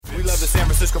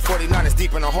Francisco 49ers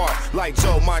deep in the heart. Like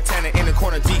Joe Montana in the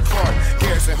corner, D. Clark.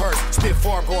 Garrison Hurst, stiff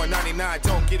farm going 99.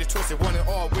 Don't get it twisted, one and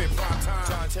all with prime time.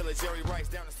 John Taylor, Jerry Rice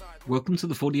down the side. Welcome to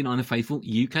the 49er Faithful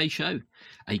UK show.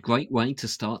 A great way to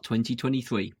start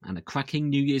 2023 and a cracking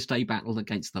New Year's Day battle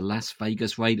against the Las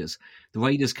Vegas Raiders. The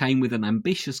Raiders came with an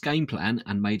ambitious game plan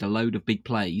and made a load of big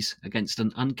plays against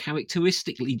an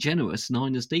uncharacteristically generous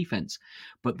Niners defense.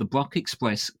 But the Brock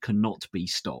Express cannot be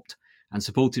stopped. And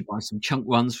supported by some chunk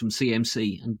runs from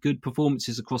CMC and good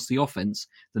performances across the offense,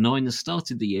 the Niners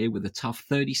started the year with a tough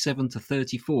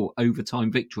 37-34 overtime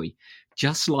victory,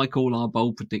 just like all our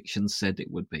bold predictions said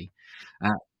it would be.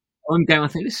 I'm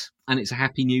Gareth Ellis, and it's a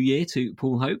happy new year to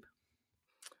Paul Hope.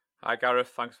 Hi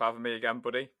Gareth, thanks for having me again,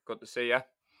 buddy. Good to see you.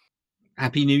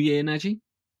 Happy New Year, Najee.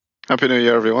 Happy New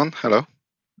Year, everyone. Hello.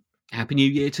 Happy New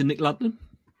Year to Nick Ludden.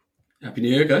 Happy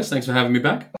New Year, guys. Thanks for having me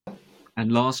back.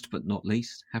 And last but not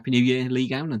least, Happy New Year, Lee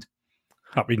Gowland.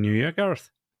 Happy New Year, Gareth.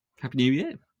 Happy New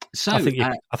Year. So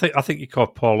I think you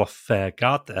caught Paul off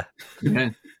guard there. Yeah,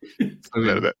 A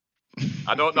little bit.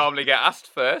 I don't normally get asked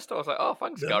first. I was like, oh,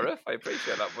 thanks, Gareth. I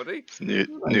appreciate that, buddy. New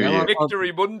Year.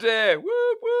 Victory Monday.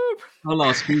 Whoop, whoop. I'll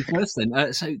ask you first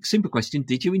then. So, simple question: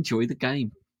 did you enjoy the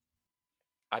game?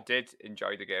 I did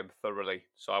enjoy the game thoroughly.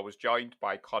 So I was joined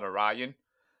by Connor Ryan.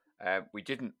 We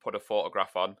didn't put a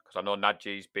photograph on because I know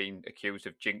Najee's been accused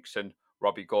of jinxing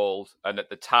Robbie Gould. And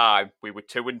at the time, we were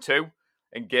 2-2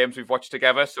 in games we've watched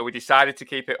together. So we decided to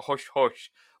keep it hush-hush.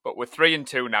 But we're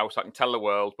 3-2 now, so I can tell the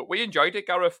world. But we enjoyed it,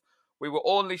 Gareth. We were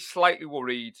only slightly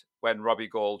worried when Robbie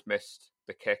Gould missed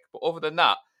the kick. But other than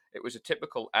that, it was a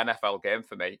typical NFL game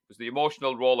for me. It was the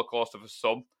emotional roller coaster for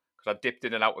some because I dipped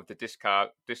in and out of the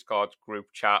Discord group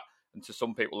chat. And to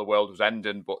some people, the world was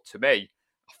ending. But to me,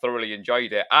 I thoroughly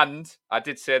enjoyed it. And I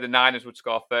did say the Niners would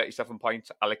score 37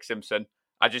 points, Alex Simpson.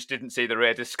 I just didn't see the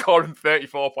Raiders scoring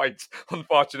 34 points,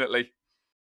 unfortunately.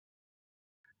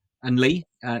 And Lee,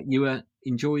 you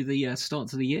enjoy the start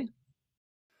to the year?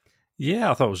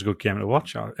 Yeah, I thought it was a good game to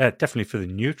watch. Definitely for the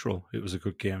neutral, it was a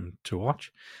good game to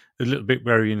watch. A little bit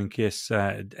worrying in case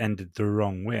it ended the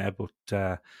wrong way,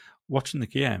 but watching the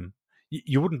game,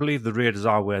 you wouldn't believe the Raiders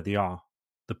are where they are,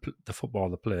 the football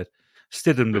they played.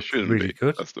 Stidham looked really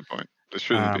good. That's the point. They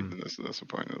shouldn't be. That's the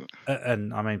point of it.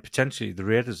 And I mean, potentially the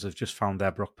Raiders have just found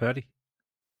their Brock Purdy.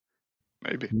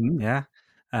 Maybe. Yeah.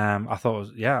 I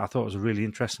thought it was a really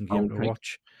interesting game to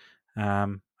watch.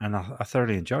 And I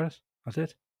thoroughly enjoyed it. I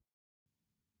did.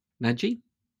 Najee?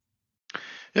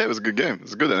 Yeah, it was a good game. It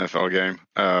was a good NFL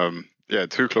game. Yeah,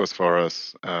 too close for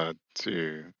us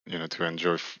to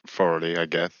enjoy thoroughly, I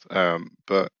guess.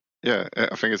 But yeah,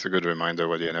 I think it's a good reminder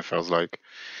what the NFL's like.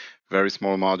 Very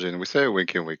small margin. We say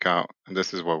week in, week out, and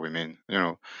this is what we mean.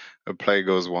 A play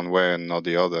goes one way and not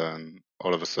the other, and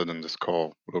all of a sudden the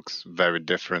score looks very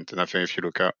different. And I think if you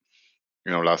look at,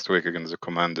 last week against the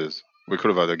Commanders, we could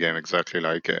have had a game exactly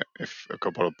like it if a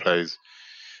couple of plays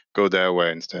go their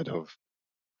way instead of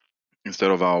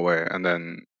our way, and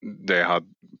then they had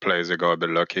plays that got a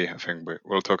bit lucky. I think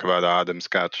we'll talk about Adams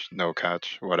catch, no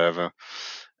catch, whatever.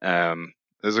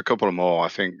 There's a couple more. I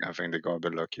think they got a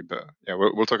bit lucky, but yeah,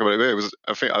 we'll talk about it. It was,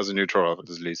 I think, as a neutral,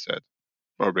 as Lee said,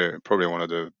 probably one of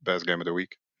the best game of the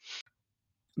week.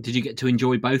 Did you get to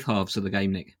enjoy both halves of the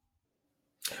game, Nick?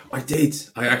 I did.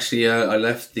 I actually I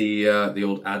left the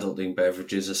old adulting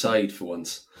beverages aside for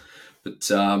once, but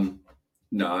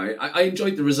no, I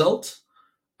enjoyed the result.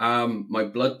 My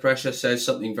blood pressure says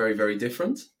something very, very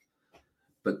different,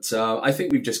 but I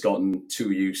think we've just gotten too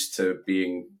used to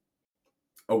being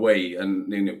away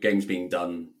and games being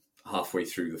done halfway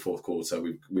through the fourth quarter.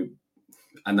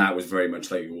 And that was very much,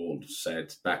 like you all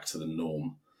said, back to the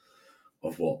norm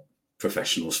of what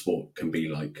professional sport can be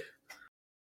like.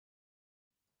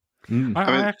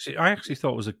 I actually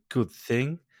thought it was a good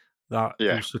thing that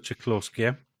it was such a close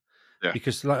game. Yeah,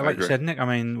 because like you said, Nick, I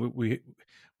mean, we've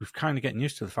kind of getting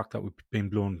used to the fact that we've been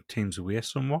blowing teams away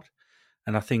somewhat,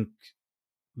 and I think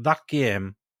that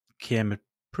game came at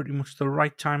pretty much the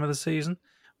right time of the season.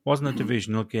 It wasn't a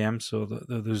divisional game, so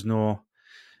there's no.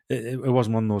 It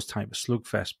wasn't one of those type of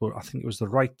slugfest, but I think it was the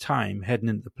right time heading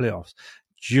into the playoffs,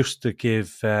 just to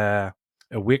give a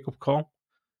wake up call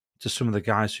to some of the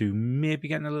guys who may be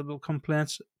getting a little bit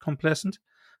complacent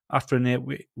after an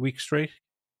 8-week streak.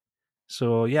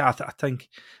 So yeah, I think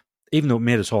even though it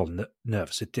made us all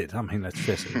nervous, it did. I mean, let's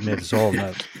face it made us all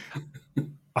nervous.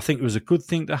 I think it was a good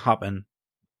thing to happen,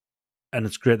 and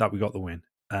it's great that we got the win.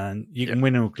 And you can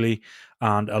win ugly,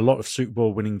 and a lot of Super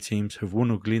Bowl winning teams have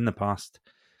won ugly in the past,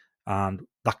 and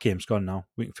that game's gone now.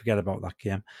 We can forget about that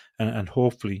game, and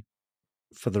hopefully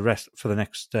for the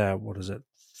next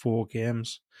 4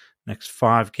 games, next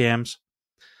 5 games,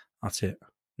 that's it.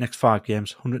 next 5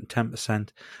 games, 110%.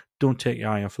 Don't take your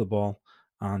eye off the ball.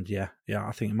 And yeah,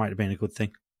 I think it might have been a good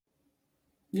thing.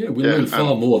 Yeah, we'll learn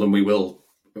far more than we will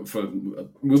from.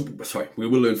 We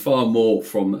will learn far more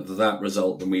from that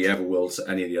result than we ever will to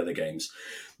any of the other games.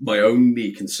 My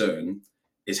only concern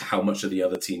is how much are the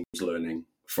other teams learning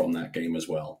from that game as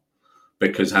well?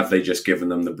 Because have they just given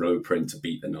them the blueprint to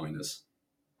beat the Niners?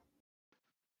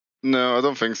 No, I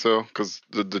don't think so. Because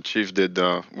the Chiefs did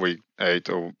week 8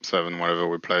 or 7, whatever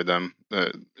we played them.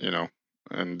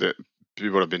 And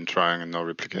people have been trying and not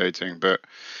replicating. But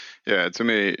yeah, to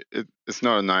me, it's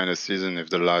not a Niners season if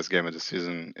the last game of the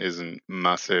season isn't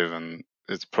massive, and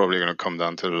it's probably going to come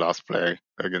down to the last play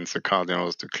against the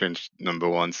Cardinals to clinch number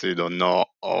 1 seed or not.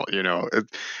 Or it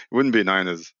wouldn't be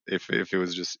Niners if it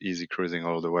was just easy cruising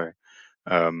all the way.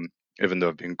 Even though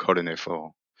I've been calling it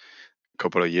for a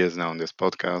couple of years now on this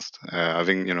podcast, I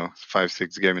think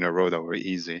 5-6 games in a row that were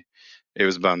easy. It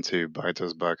was bound to bite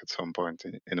us back at some point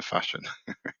in a fashion.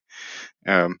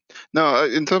 No,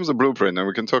 in terms of blueprint, and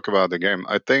we can talk about the game.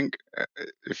 I think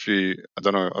I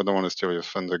don't know, I don't want to steal your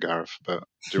thunder, Gareth, but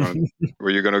were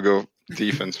you going to go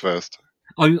defense first?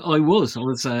 I was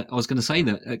going to say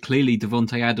that clearly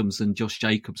Devontae Adams and Josh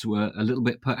Jacobs were a little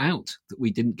bit put out, that we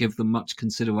didn't give them much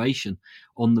consideration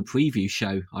on the preview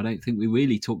show. I don't think we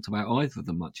really talked about either of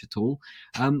them much at all.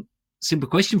 Simple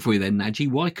question for you then, Najee.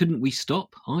 Why couldn't we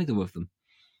stop either of them?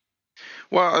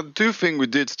 Well, I do think we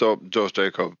did stop Josh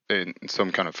Jacobs in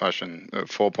some kind of fashion.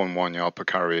 4.1 yard per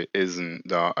carry isn't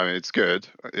that. I mean, it's good.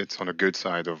 It's on the good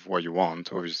side of what you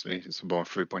want, obviously. It's about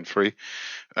 3.3.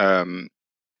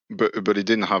 But he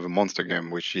didn't have a monster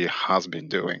game, which he has been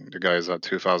doing. The guy's at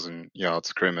 2,000 yards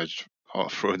scrimmage all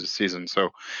through the season. So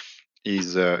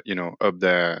he's up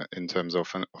there in terms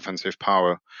of offensive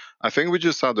power. I think we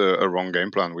just had a wrong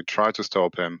game plan. We tried to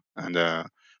stop him, and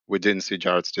we didn't see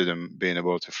Jarrett Stidham being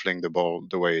able to fling the ball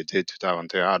the way he did to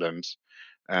Davante Adams,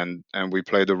 and we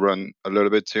played the run a little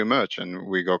bit too much, and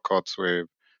we got caught with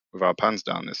our pants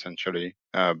down, essentially,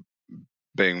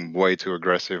 being way too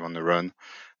aggressive on the run,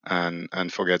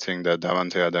 and forgetting that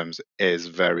Davante Adams is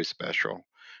very special,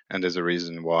 and there's a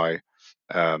reason why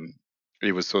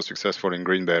he was so successful in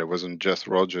Green Bay. It wasn't just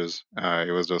Rodgers;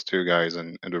 it was those two guys,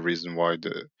 and the reason why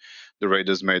the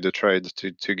Raiders made the trade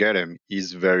to get him.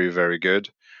 He's very, very good.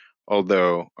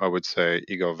 Although I would say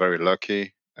he got very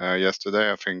lucky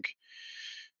yesterday. I think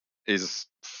his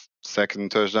second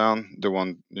touchdown, the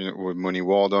one with Mooney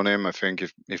Ward on him, I think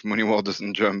if Mooney Ward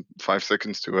doesn't jump 5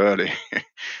 seconds too early,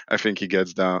 I think he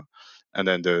gets down. And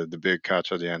then the big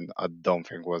catch at the end, I don't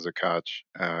think was a catch.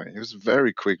 It was a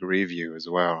very quick review as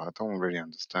well. I don't really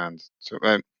understand. So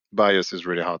bias is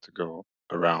really hard to go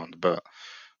around, but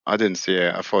I didn't see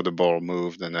it. I thought the ball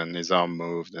moved and then his arm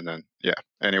moved and then, yeah.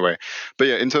 Anyway, but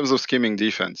yeah, in terms of scheming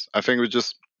defense, I think we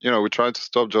just, we tried to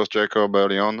stop Josh Jacob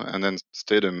early on and then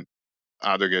Stidham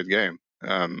had a good game.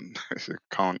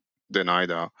 Can't deny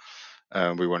that.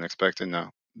 We weren't expecting that.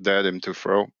 They had him to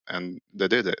throw and they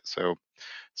did it. So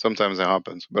sometimes it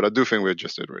happens, but I do think we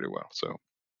adjusted really well. So,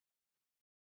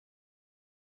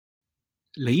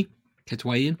 Lee, care to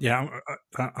weigh in? Yeah,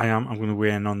 I am. I'm going to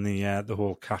weigh in on the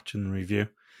whole catch and review.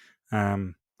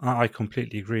 I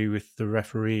completely agree with the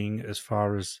refereeing as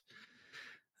far as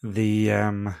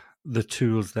the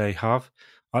tools they have.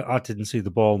 I didn't see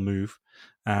the ball move,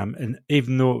 and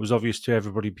even though it was obvious to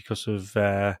everybody because of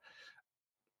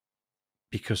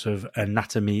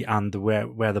anatomy and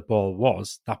where the ball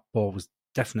was, that ball was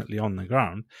definitely on the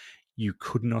ground. You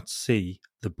could not see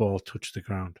the ball touch the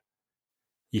ground.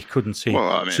 You couldn't see.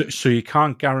 Well, I mean, so you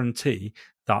can't guarantee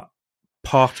that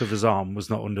part of his arm was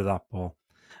not under that ball.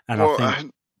 And I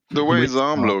think the way his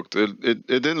arm looked, it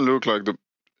didn't look like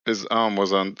his arm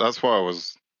was on. That's why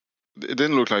it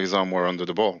didn't look like his arm were under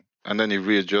the ball. And then he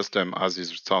readjusted them as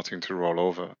he's starting to roll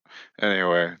over.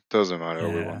 Anyway, doesn't matter.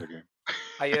 Yeah. We won the game.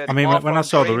 I mean, when I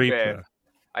saw the replay,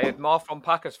 I heard more from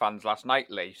Packers fans last night,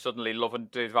 Lee, suddenly loving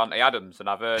Devontae Adams than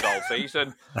I've heard all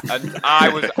season. And I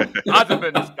was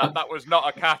adamant that was not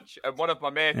a catch. And one of my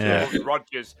mates loves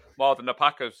Rodgers more than the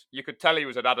Packers. You could tell he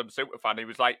was an Adams super fan. He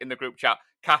was like in the group chat,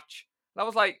 catch. And I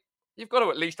was like, you've got to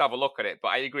at least have a look at it. But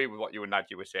I agree with what you and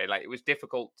Najee were saying. Like, it was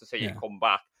difficult to see it come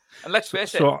back. And let's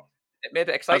face it, it made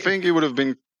it exciting. I think it would have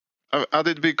been, had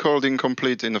it been called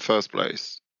incomplete in the first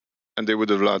place, and they would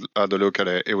have had a look at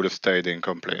it, it would have stayed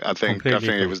incomplete. I think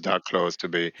it was that close to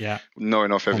be no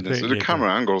enough evidence. The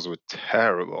camera angles were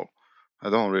terrible. I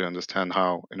don't really understand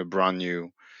how in a brand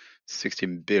new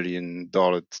 $16 billion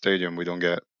stadium we don't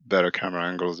get better camera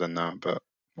angles than that, but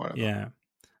whatever. Yeah.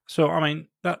 So, I mean,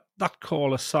 that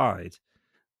call aside,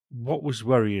 what was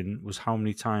worrying was how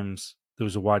many times there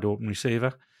was a wide open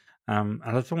receiver. And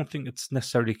I don't think it's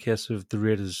necessarily a case of the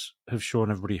Raiders have shown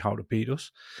everybody how to beat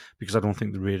us, because I don't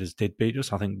think the Raiders did beat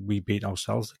us. I think we beat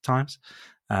ourselves at times.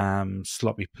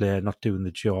 Sloppy play, not doing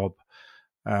the job,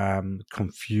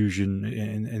 confusion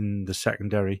in the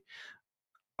secondary.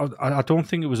 I don't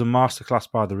think it was a masterclass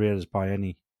by the Raiders by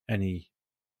any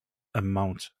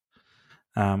amount.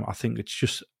 I think it's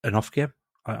just an off game.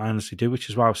 I honestly do, which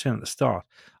is why I was saying at the start,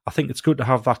 I think it's good to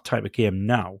have that type of game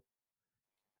now,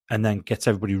 and then gets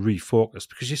everybody refocused,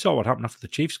 because you saw what happened after the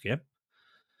Chiefs game.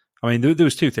 I mean, there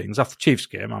was two things. After the Chiefs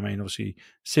game, I mean, obviously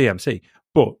CMC,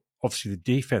 but obviously the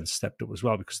defense stepped up as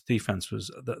well, because the defense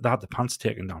they had the pants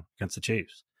taken down against the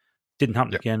Chiefs. Didn't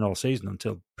happen again all season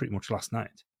until pretty much last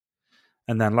night.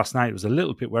 And then last night it was a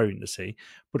little bit worrying to see.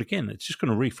 But again, it's just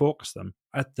going to refocus them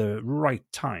at the right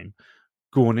time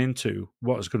going into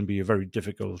what is going to be a very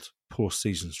difficult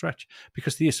post-season stretch,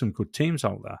 because there are some good teams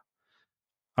out there.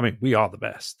 I mean, we are the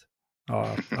best.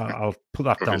 I'll put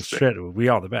that down straight away. We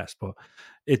are the best, but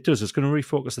it's going to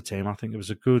refocus the team. I think it was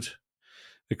a good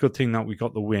thing that we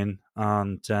got the win,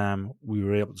 and we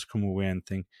were able to come away and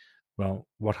think, well,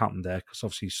 what happened there? Because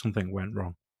obviously something went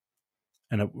wrong,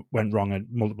 and it went wrong at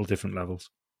multiple different levels.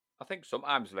 I think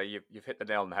sometimes, Lee, you've hit the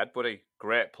nail on the head, buddy.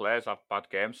 Great players have bad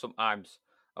games sometimes,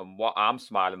 and what I'm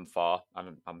smiling for,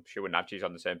 and I'm sure Nadji's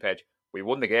on the same page, we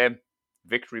won the game.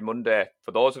 Victory Monday.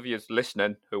 For those of you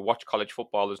listening who watch college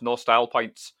football, there's no style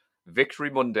points.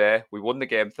 Victory Monday. We won the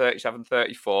game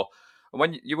 37-34. And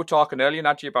when you were talking earlier,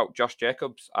 Nadji, about Josh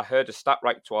Jacobs, I heard a stat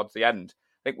right towards the end.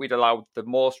 I think we'd allowed the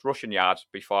most rushing yards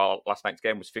before last night's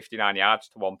game was 59 yards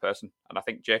to one person. And I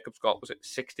think Jacobs got, was it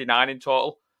 69 in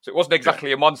total? So it wasn't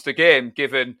exactly a monster game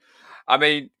given. I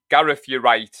mean, Gareth, you're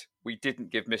right. We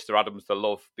didn't give Mr. Adams the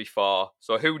love before.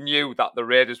 So who knew that the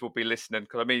Raiders would be listening?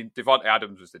 Because, I mean, Devontae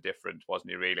Adams was the difference, wasn't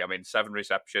he, really? I mean, 7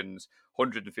 receptions,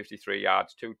 153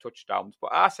 yards, 2 touchdowns.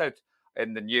 But I said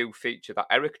in the new feature that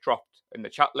Eric dropped in the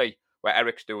chat, Lee, where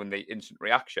Eric's doing the instant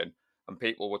reaction, and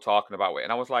people were talking about it.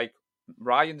 And I was like,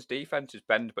 Ryan's defense is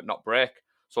bend but not break.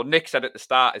 So Nick said at the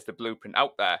start, is the blueprint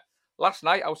out there? Last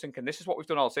night, I was thinking, this is what we've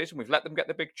done all season. We've let them get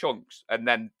the big chunks, and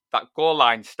then that goal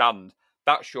line stand,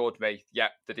 that showed me,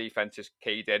 the defense is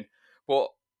keyed in. But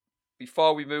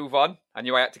before we move on, I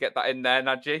knew I had to get that in there,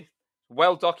 Nadji.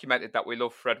 Well documented that we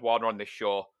love Fred Warner on this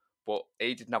show, but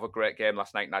he didn't have a great game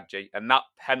last night, Nadji. And that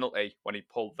penalty when he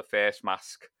pulled the face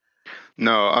mask.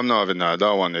 No, I'm not having that.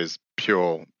 That one is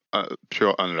pure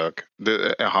unluck.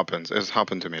 It happens. It's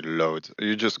happened to me loads.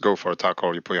 You just go for a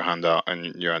tackle, you put your hand out,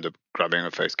 and you end up grabbing a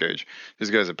face cage.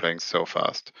 These guys are playing so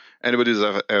fast. Anybody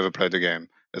who's ever played the game,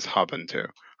 it's happened to.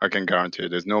 I can guarantee you.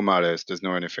 There's no malice. There's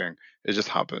no anything. It just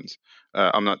happens.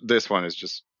 I'm not. This one is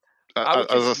just. As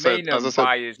I said,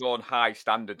 by his own high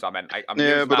standards. I meant. I'm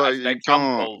using that as an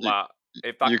example that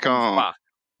if that comes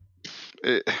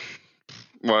back.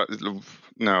 Well,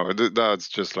 no, that's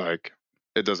just like,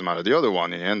 it doesn't matter. The other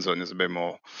one in the end zone is a bit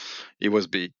more. He was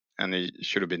beat, and he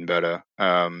should have been better.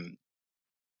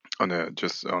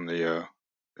 Just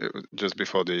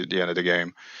before the end of the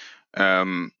game.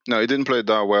 No, he didn't play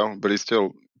that well, but he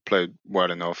still played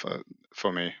well enough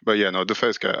for me. But yeah, no, the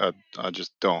face guy, I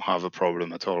just don't have a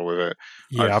problem at all with it.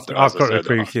 Yeah, I've got to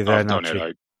agree with you there.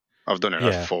 I've done it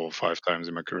like 4 or 5 times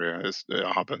in my career. It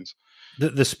happens.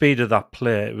 The speed of that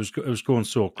play, it was going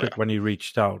so quick when he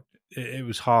reached out. It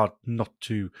was hard not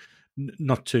to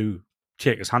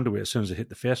take his hand away as soon as it hit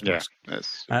the face mask.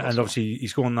 And obviously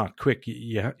he's going that quick.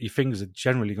 Your fingers are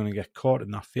generally going to get caught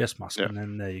in that face mask, and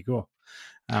then there you go.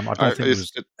 I don't think there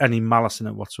was any malice in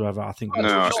it whatsoever. I think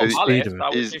the speed of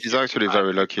it. He's actually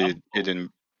very lucky he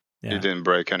didn't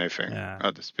break anything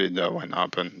at the speed that went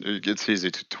up, and it's easy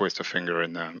to twist a finger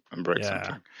in there and break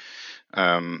something.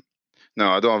 No,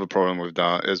 I don't have a problem with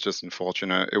that. It's just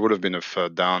unfortunate. It would have been a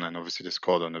 3rd down, and obviously they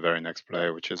scored on the very next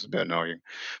play, which is a bit annoying.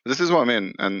 But this is what I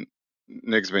mean, and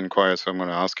Nick's been quiet, so I'm going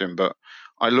to ask him. But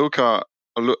I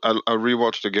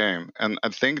rewatched the game, and I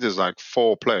think there's like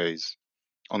 4 plays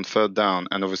on 3rd down,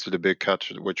 and obviously the big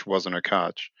catch, which wasn't a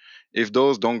catch. If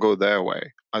those don't go their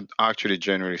way, I actually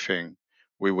genuinely think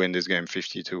we win this game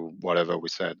 50 whatever we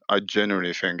said. I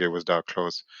genuinely think it was that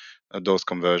close. Those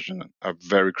conversions, a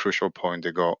very crucial point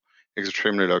they got.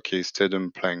 Extremely lucky.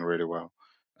 Stidham playing really well.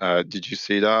 Did you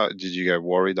see that? Did you get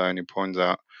worried at any point?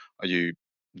 Are you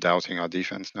doubting our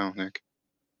defense now, Nick?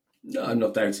 No, I'm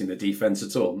not doubting the defense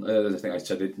at all. I think I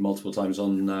said it multiple times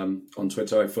on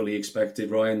Twitter. I fully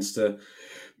expected Ryans to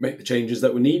make the changes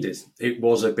that were needed. It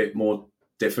was a bit more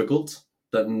difficult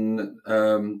than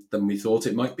we thought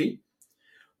it might be.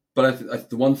 But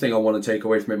the one thing I want to take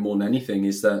away from it more than anything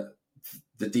is that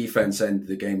the defense ended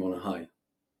the game on a high.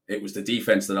 It was the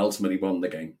defense that ultimately won the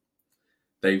game.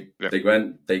 They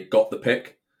got the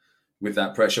pick with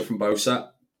that pressure from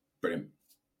Bosa. Brilliant.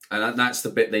 And that's the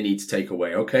bit they need to take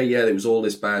away. Okay, yeah, there was all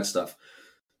this bad stuff,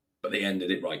 but they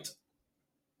ended it right.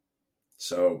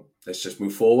 So let's just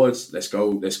move forwards. Let's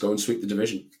go and sweep the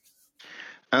division.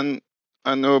 And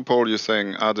I know, Paul, you're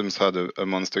saying Adams had a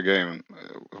monster game.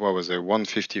 What was it,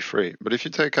 153? But if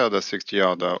you take out that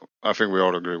 60-yard, I think we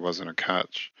all agree wasn't a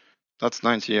catch. That's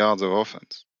 90 yards of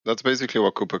offense. That's basically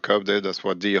what Cooper Kupp did. That's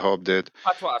what D-Hop did.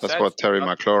 That's what Terry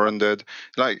McLaurin did.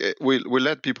 Like, we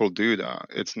let people do that.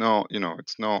 It's not,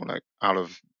 it's not like out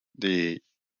of the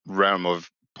realm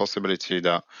of possibility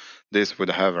that this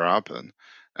would ever happen.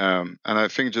 And I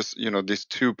think just, these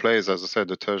two plays, as I said,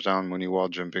 the touchdown, Mooney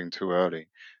Ward jumping too early,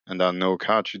 and that no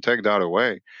catch, you take that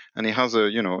away. And he has a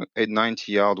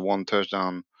 90-yard, one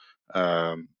touchdown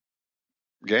game,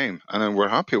 and then we're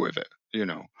happy with it,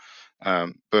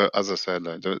 But as I said,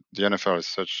 like, the NFL is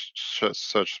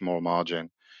such small margin.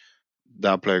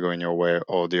 That play going your way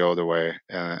or the other way,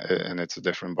 and it's a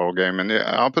different ball game. And it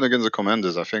happened against the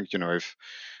Commanders. I think,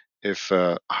 if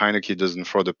Heineke doesn't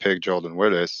throw the pick, Jordan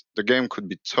Willis, the game could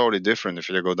be totally different if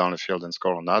they go down the field and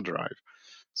score on that drive.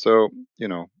 So,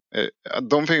 I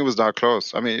don't think it was that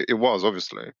close. I mean, it was,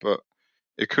 obviously, but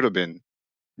it could have been.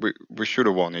 We should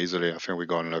have won easily. I think we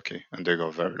got unlucky, and they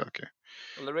got very lucky.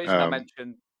 Well, the reason I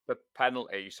mentioned the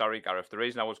penalty, sorry, Gareth, the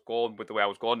reason I was going with the way I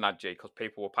was going, Nadji, because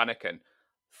people were panicking.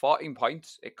 14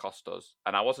 points it cost us,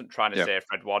 and I wasn't trying to say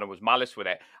Fred Warner was malice with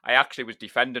it. I actually was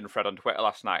defending Fred on Twitter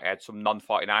last night. I had some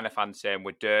non-49er fans saying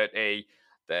we're dirty,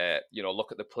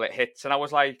 look at the play hits, and I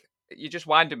was like, you're just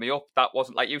winding me up. That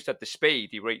wasn't, like you said, the speed,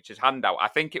 he reached his hand out. I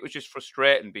think it was just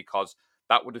frustrating because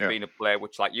that would have been a play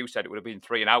which, like you said, it would have been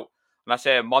 3 and out. And I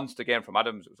say a monster game from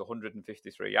Adams, it was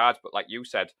 153 yards, but like you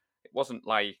said, it wasn't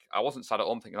like, I wasn't sat at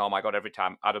home thinking, oh my God, every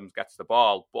time Adams gets the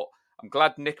ball. But I'm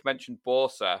glad Nick mentioned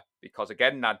Bosa, because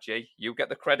again, Nadji, you get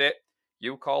the credit.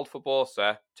 You called for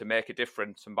Bosa to make a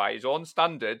difference, and by his own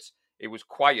standards, it was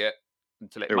quiet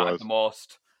until it mattered the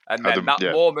most. And then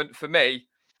moment for me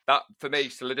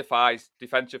solidifies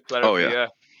defensive player of the year.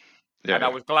 Yeah, and I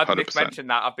was glad 100%. Nick mentioned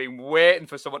that. I've been waiting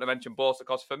for someone to mention Bosa,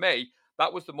 because for me,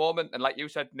 that was the moment. And like you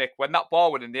said, Nick, when that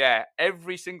ball went in the air,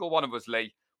 every single one of us,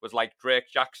 Lee, was like Drake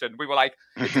Jackson. We were like,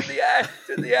 it's in the air, it's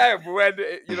in the air. When,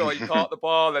 he caught the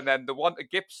ball, and then the one to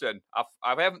Gibson,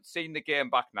 I haven't seen the game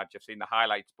back, Nadj, I've seen the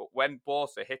highlights, but when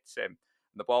Bosa hits him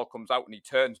and the ball comes out and he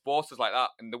turns, Bosa's like that,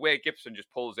 and the way Gibson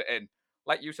just pulls it in,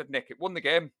 like you said, Nick, it won the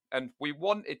game. And we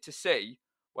wanted to see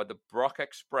whether Brock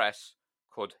Express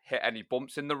could hit any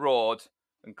bumps in the road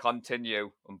and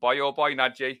continue. And boy, oh boy,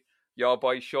 Nadji, your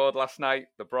boy showed last night,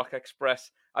 the Brock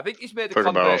Express. I think he's made a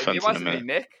convert in you, hasn't he,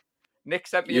 Nick? Nick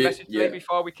sent me a message today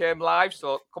before we came live.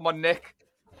 So come on, Nick,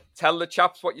 tell the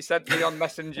chaps what you said to me on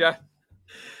Messenger.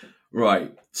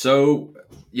 Right. So,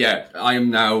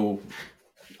 I'm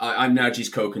Nadji's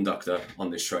co-conductor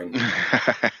on this train.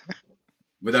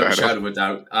 Without a shadow of a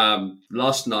doubt.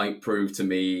 Last night proved to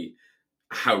me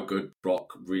how good Brock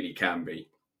really can be.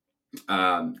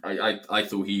 I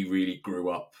thought he really grew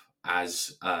up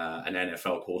as an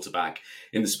NFL quarterback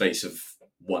in the space of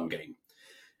one game.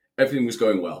 Everything was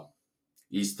going well.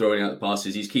 He's throwing out the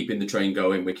passes. He's keeping the train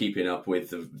going. We're keeping up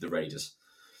with the Raiders.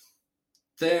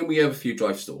 Then we have a few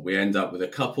drives stall. We end up with a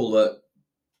couple that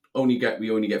we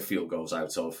only get field goals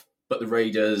out of. But the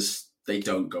Raiders, they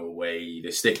don't go away.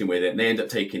 They're sticking with it, and they end up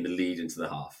taking the lead into the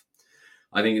half.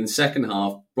 I think in the second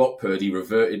half, Brock Purdy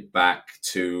reverted back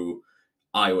to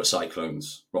Iowa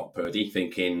Cyclones. Brock Purdy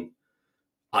thinking,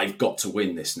 I've got to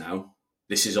win this now.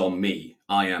 This is on me.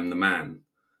 I am the man.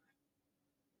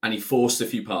 And he forced a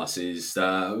few passes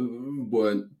that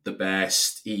weren't the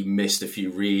best. He missed a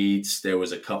few reads. There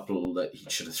was a couple that he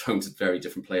should have thrown to very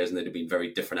different players, and there'd have been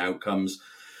very different outcomes.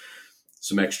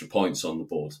 Some extra points on the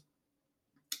board.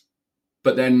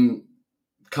 But then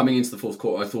coming into the fourth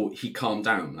quarter, I thought he calmed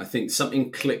down. I think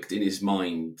something clicked in his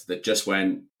mind that just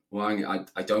went, well,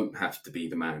 I don't have to be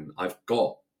the man. I've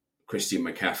got Christian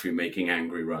McCaffrey making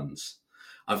angry runs.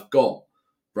 I've got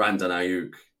Brandon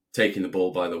Ayuk taking the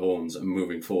ball by the horns and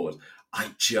moving forward.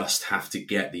 I just have to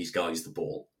get these guys the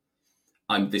ball.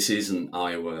 This isn't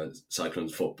Iowa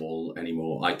Cyclones football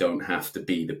anymore. I don't have to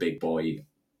be the big boy.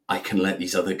 I can let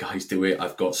these other guys do it.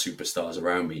 I've got superstars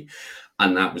around me.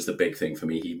 And that was the big thing for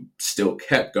me. He still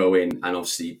kept going, and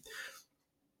obviously,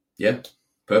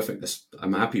 perfect.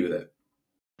 I'm happy with it.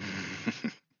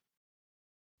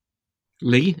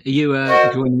 Lee, are you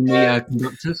joining the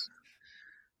conductors?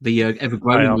 The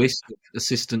ever-growing list of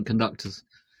assistant conductors.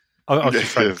 I was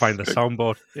just trying to find the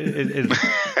soundboard.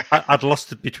 I'd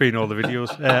lost it between all the videos,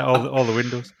 all the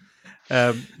windows.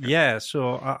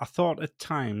 So I thought at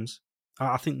times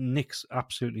I think Nick's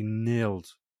absolutely nailed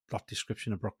that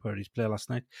description of Brock Purdy's play last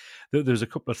night. There was a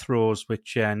couple of throws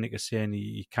which Nick is saying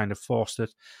he kind of forced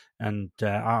it, and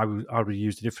I would have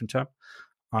used a different term.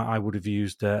 I would have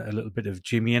used a little bit of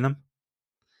Jimmy in him,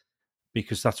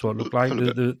 because that's what it looked like.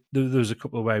 There was a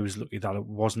couple of ways I was lucky that it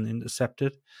wasn't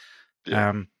intercepted.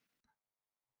 Yeah.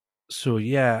 So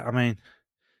yeah, I mean,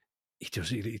 he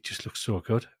just looks so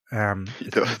good. He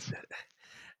does.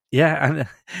 Yeah, and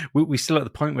we're still at the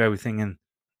point where we're thinking,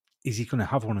 is he going to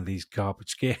have one of these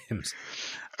garbage games?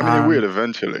 I mean, he will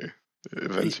eventually.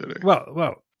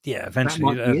 Well, yeah,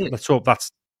 eventually. Let's hope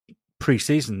that's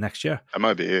pre-season next year. That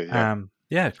might be it.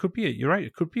 Yeah, it could be it. You're right.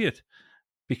 It could be it,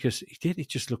 because he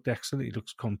just looked excellent. He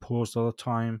looks composed all the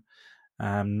time.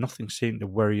 Nothing seemed to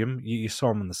worry him. You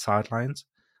saw him on the sidelines,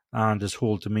 and his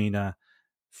whole demeanor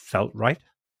felt right.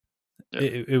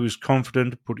 Yeah. It was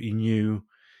confident, but he knew.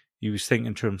 He was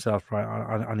thinking to himself, right,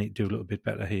 I need to do a little bit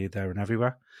better here, there, and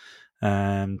everywhere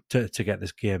to get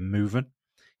this game moving.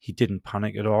 He didn't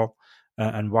panic at all.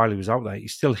 And while he was out there,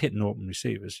 he's still hitting open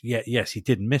receivers. Yeah, yes, he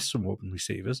did miss some open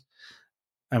receivers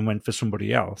and went for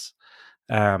somebody else.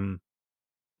 But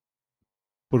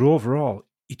overall,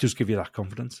 he does give you that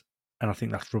confidence. And I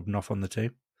think that's rubbing off on the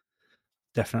team.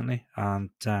 Definitely.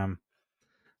 And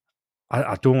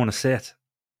I don't want to say it.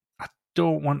 I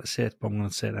don't want to say it, but I'm going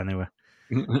to say it anyway.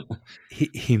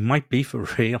 he might be for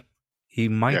real. He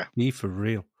might be for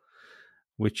real,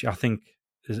 which I think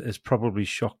has probably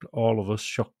shocked all of us,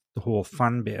 shocked the whole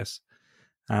fan base.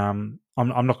 I'm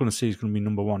not going to say he's going to be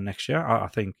number one next year. I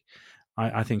think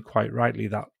quite rightly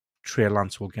that Trey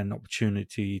Lance will get an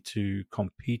opportunity to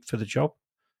compete for the job.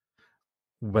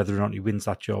 Whether or not he wins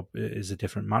that job is a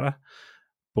different matter.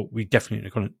 But we're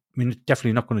definitely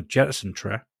not going to jettison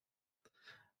Trey.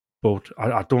 But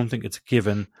I don't think it's a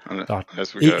given that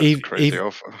unless we get a crazy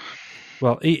offer.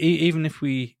 Well, even if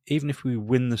we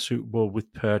win the Super Bowl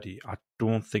with Purdy, I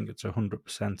don't think it's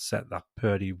 100% set that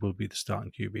Purdy will be the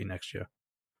starting QB next year.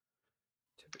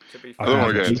 I don't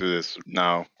want to get into this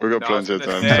now. We've got plenty of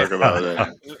time to talk about it.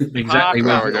 Exactly.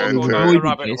 I know where I'm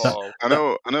going to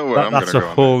go. That's a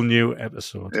whole new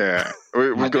episode. Yeah,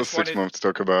 we've got 6 months to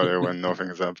talk about it when nothing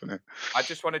is happening. I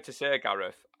just wanted to say,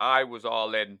 Gareth, I was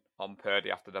all in on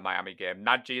Purdy after the Miami game.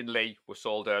 Najee and Lee were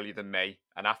sold earlier than me.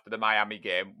 And after the Miami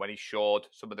game, when he showed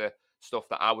some of the stuff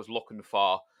that I was looking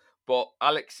for. But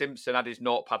Alex Simpson had his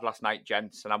notepad last night,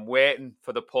 gents, and I'm waiting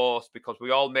for the post because we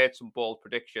all made some bold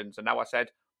predictions. And now I said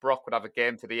Brock would have a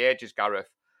game for the ages, Gareth.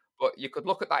 But you could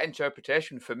look at that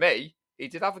interpretation. For me, he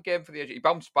did have a game for the ages. He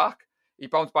bounced back. He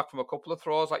bounced back from a couple of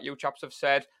throws, like you chaps have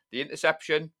said. The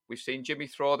interception, we've seen Jimmy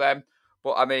throw them.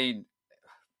 But, I mean,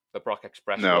 the Brock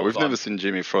Express. No, we've never seen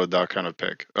Jimmy throw that kind of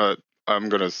pick. I'm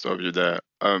going to stop you there.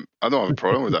 I don't have a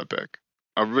problem with that pick.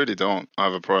 I really don't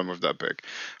have a problem with that pick.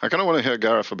 I kind of want to hear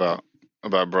Gareth about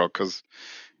Brock, because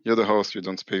you're the host, you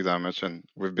don't speak that much, and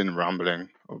we've been rambling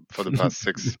for the past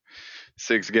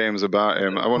six games about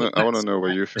him. I want to know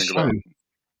what you think about him.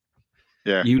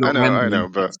 Yeah, I know,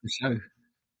 but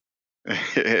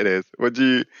it is.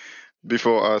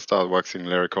 Before I start waxing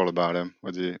lyrical about him,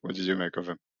 what did you make of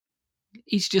him?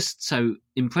 He's just so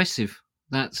impressive.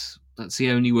 That's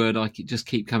the only word I could just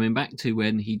keep coming back to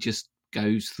when he just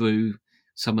goes through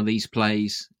some of these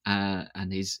plays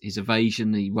and his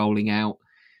evasion, he rolling out,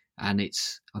 and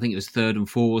I think it was 3rd and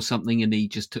 4 or something, and he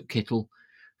just took Kittle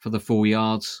for the 4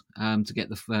 yards to get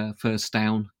the first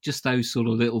down. Just those sort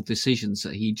of little decisions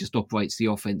that he just operates the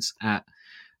offense at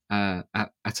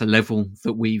a level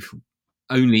that we've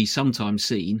only sometimes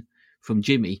seen from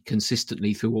Jimmy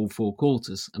consistently through all 4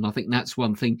 quarters. And I think that's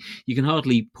one thing. You can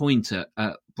hardly point at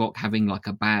Brock having like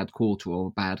a bad quarter or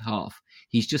a bad half.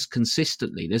 He's just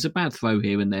consistently, there's a bad throw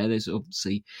here and there. There's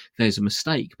a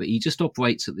mistake, but he just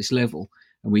operates at this level.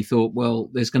 And we thought, well,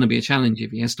 there's going to be a challenge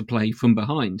if he has to play from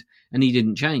behind. And he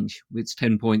didn't change. It's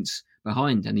 10 points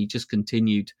behind, and he just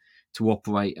continued to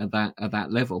operate at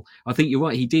that level. I think you're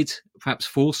right. He did perhaps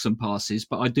force some passes,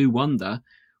 but I do wonder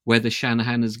whether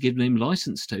Shanahan has given him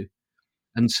license to,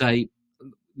 and say,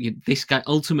 this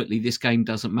game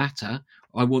doesn't matter.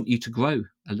 I want you to grow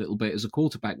a little bit as a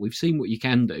quarterback. We've seen what you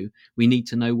can do. We need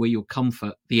to know where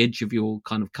the edge of your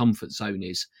kind of comfort zone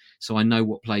is, so I know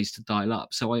what plays to dial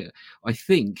up. So I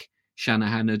think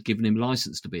Shanahan had given him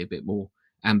license to be a bit more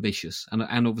ambitious,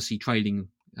 and obviously trailing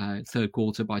 3rd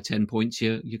quarter by 10 points,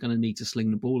 you're going to need to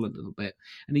sling the ball a little bit,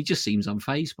 and he just seems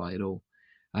unfazed by it all.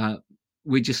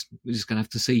 We're just going to have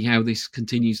to see how this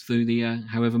continues through the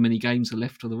however many games are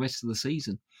left for the rest of the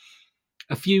season.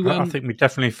 I think we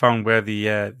definitely found where the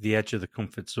edge of the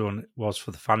comfort zone was for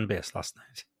the fan base last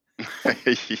night.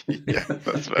 Yeah,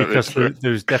 that's very because true.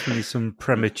 there was definitely some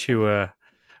premature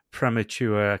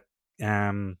premature.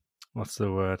 What's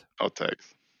the word? Hot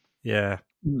takes. Yeah.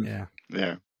 Yeah.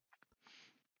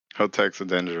 Hot takes are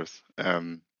dangerous.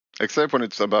 Except when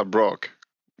it's about Brock.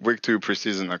 Week 2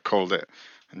 preseason, I called it.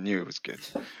 I knew it was good.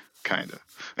 Kind of.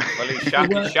 Well,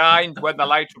 he shined when the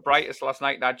lights were brightest last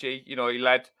night, Najee. You know, he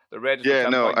led the Raiders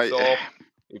with 10 points up.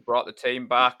 He brought the team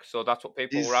back, so that's what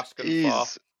people were asking for.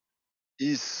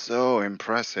 He's so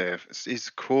impressive. He's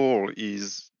cool.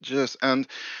 He's just... And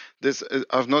this,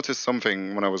 I've noticed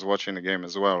something when I was watching the game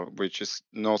as well, which is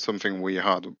not something we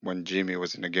had when Jimmy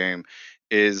was in the game,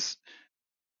 is...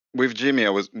 With Jimmy,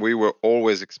 we were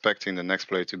always expecting the next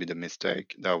play to be the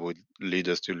mistake that would lead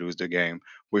us to lose the game.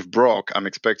 With Brock, I'm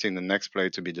expecting the next play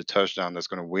to be the touchdown that's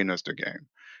going to win us the game.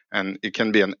 And it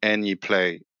can be on any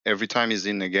play. Every time he's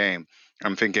in the game,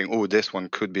 I'm thinking, oh, this one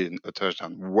could be a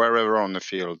touchdown, wherever on the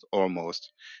field,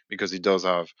 almost, because he does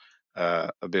have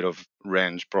a bit of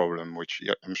range problem, which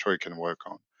I'm sure he can work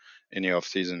on in the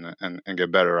offseason and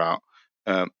get better out.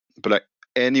 But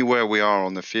anywhere we are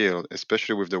on the field,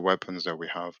 especially with the weapons that we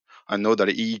have, I know that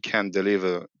he can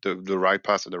deliver the right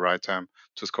pass at the right time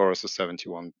to score us a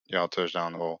 71-yard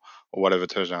touchdown or whatever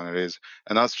touchdown it is.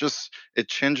 And that's just, it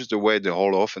changes the way the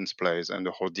whole offense plays and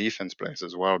the whole defense plays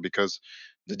as well, because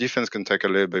the defense can take a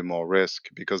little bit more risk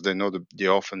because they know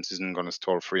the offense isn't going to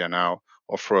stall 3 and out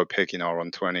or throw a pick in our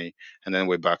own 20 and then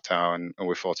we're backed out and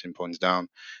we're 14 points down.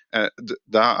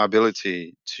 That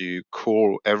ability to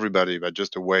call everybody by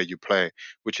just the way you play,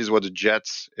 which is what the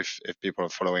Jets, if people are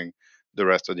following the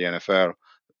rest of the NFL,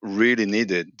 really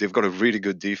needed. They've got a really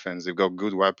good defense. They've got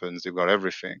good weapons. They've got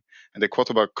everything. And the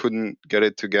quarterback couldn't get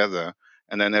it together.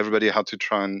 And then everybody had to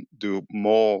try and do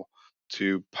more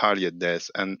to palliate this.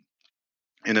 And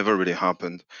it never really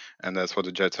happened. And that's what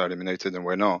the Jets are eliminated and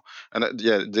we're not. And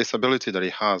this ability that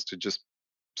he has to just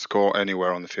score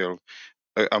anywhere on the field,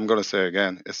 I'm going to say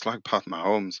again, it's like Pat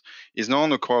Mahomes. He's not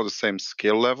on quite the same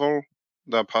skill level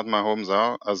that Pat Mahomes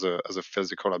are as a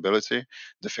physical ability.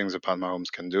 The things that Pat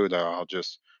Mahomes can do that are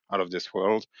just out of this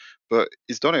world. But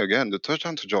he's done it again. The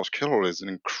touchdown to Josh Kittle is an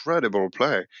incredible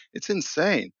play. It's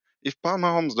insane. If Pat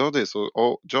Mahomes does this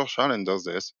or Josh Allen does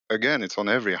this, again, it's on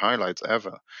every highlights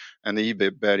ever. And he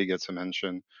barely gets a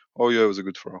mention. Oh, yeah, it was a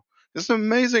good throw. It's an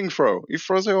amazing throw. He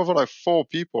throws it over like 4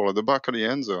 people at the back of the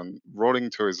end zone, rolling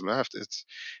to his left.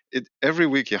 Every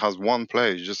week he has one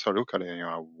play. You just look at it and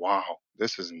you're like, wow,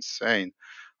 this is insane.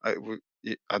 Yeah,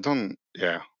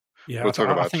 we'll talk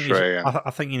about Trey. I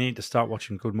think you need to start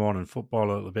watching Good Morning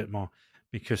Football a little bit more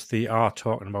because they are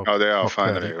talking about. Oh, they are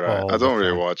finally, right? I don't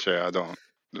really watch it. I don't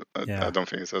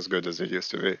think it's as good as it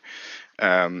used to be.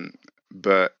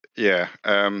 But yeah.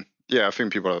 I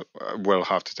think people will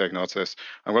have to take notice.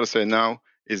 I'm going to say now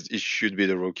it should be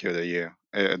the rookie of the year,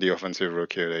 the offensive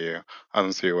rookie of the year. I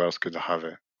don't see who else could have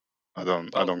it. I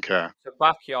don't care. To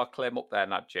back your claim up there,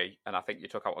 Najee, and I think you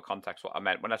took out of context what I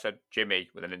meant. When I said Jimmy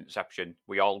with an interception,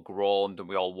 we all groaned and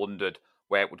we all wondered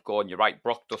where it would go. And you're right,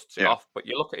 Brock dusts it off. But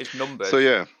you look at his numbers. So,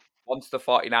 yeah. Once the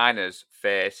 49ers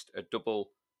faced a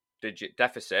double-digit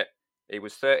deficit, he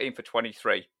was 13 for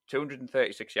 23,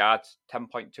 236 yards,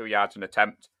 10.2 yards an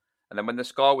attempt. And then when the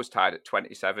score was tied at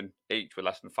 27 each with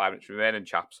less than 5 minutes remaining,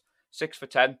 chaps, 6 for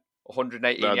 10,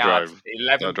 118 yards,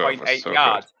 11.8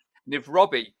 yards. Good. And if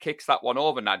Robbie kicks that one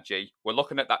over, Najee, we're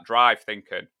looking at that drive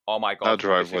thinking, oh my God. That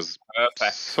drive was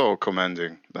perfect. So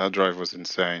commanding. That drive was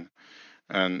insane.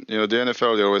 And, the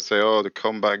NFL, they always say, the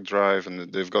comeback drive,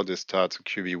 and they've got this stats of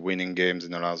QB winning games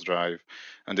in the last drive.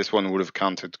 And this one would have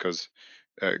counted because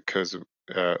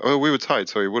we were tied,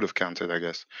 so it would have counted, I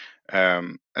guess.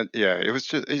 And yeah, it was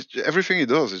just everything he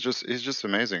does is he's just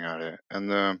amazing at it.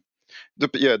 And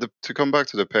to come back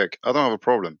to the pick, I don't have a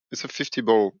problem. It's a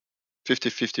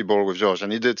 50-50 ball with Josh,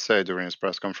 and he did say during his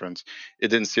press conference he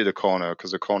didn't see the corner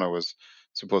because the corner was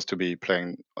supposed to be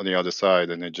playing on the other side,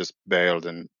 and it just bailed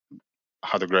and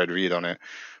had a great read on it.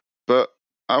 But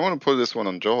I want to put this one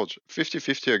on George.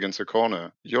 50-50 against a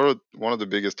corner. You're one of the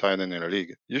biggest tight ends in the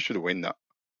league. You should win that.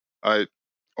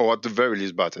 Or at the very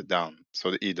least bat it down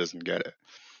so that he doesn't get it.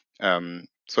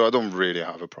 So I don't really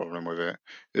have a problem with it.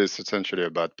 It's essentially a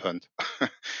bad punt.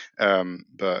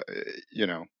 But,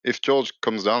 if George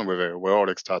comes down with it, we're all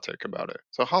ecstatic about it.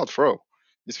 It's a hard throw.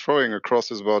 He's throwing across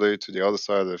his body to the other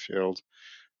side of the field.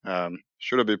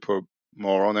 Should have been put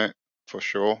more on it, for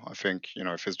sure. I think,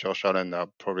 if it's Josh Allen, that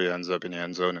probably ends up in the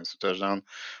end zone as a touchdown.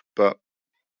 But,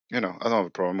 I don't have a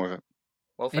problem with it.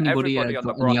 Well, for everybody on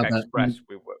the Brock Express,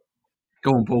 we were...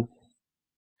 Go on, Paul.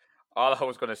 All I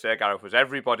was going to say, Gareth, was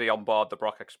everybody on board the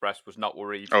Brock Express was not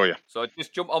worried. Oh yeah, So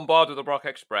just jump on board with the Brock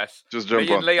Express. just jump Me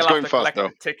and on. Lee It's will going have to fast collect though.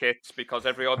 the tickets because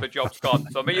every other job's gone.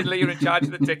 So me and Lee are in charge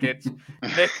of the tickets.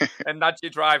 Nick and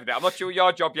Nadji driving it. I'm not sure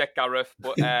your job yet, Gareth,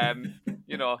 but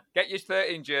you know, get your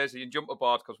 13 jersey and jump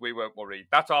aboard because we weren't worried.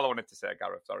 That's all I wanted to say,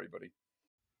 Gareth. Sorry, buddy.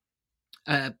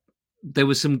 There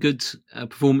were some good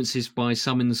performances by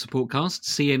some in the support cast.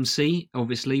 CMC,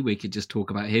 obviously, we could just talk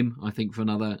about him, I think, for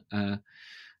another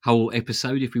whole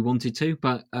episode if we wanted to.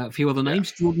 But a few other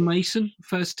names. Jordan Mason,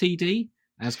 first TD,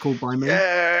 as called by me.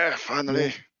 Yeah,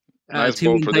 finally. Nice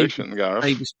Tim ball prediction, Gareth.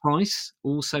 Davis Price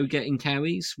also getting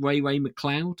carries. Ray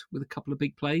McLeod with a couple of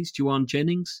big plays. Juwan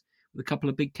Jennings with a couple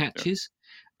of big catches.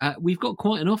 Yeah. We've got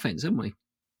quite an offense, haven't we?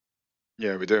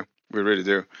 Yeah, we do. We really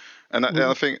do. And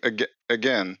I think,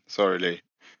 again, sorry, Lee,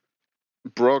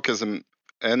 Brock is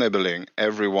enabling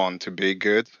everyone to be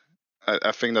good.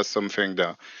 I think that's something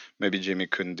that maybe Jimmy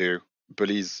couldn't do, but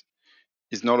he's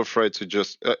not afraid to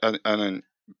just and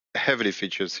heavily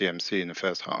featured CMC in the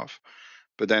first half,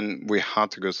 but then we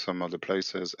had to go some other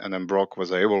places, and then Brock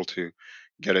was able to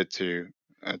get it to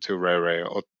Ray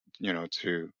or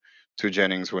to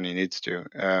Jennings when he needs to.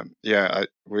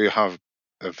 We have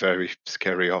a very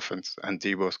scary offense, and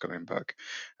Debo's coming back,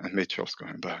 and Mitchell's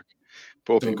coming back.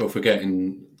 Don't go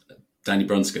forgetting Danny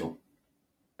Brunskill.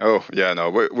 Oh, yeah, no,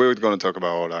 we're going to talk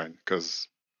about O-line because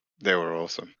they were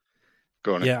awesome.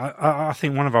 Go on. Yeah, I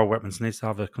think one of our weapons needs to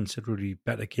have a considerably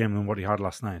better game than what he had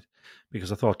last night,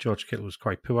 because I thought George Kittle was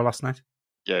quite poor last night.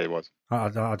 Yeah, he was. I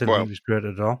didn't think he was great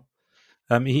at all.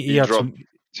 He had some,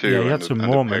 he had some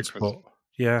moments, but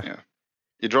yeah.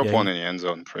 He dropped one in the end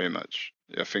zone, pretty much.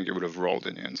 I think he would have rolled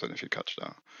in the end zone if he catch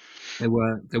that. There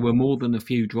were more than a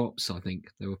few drops, I think.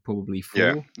 There were probably 4.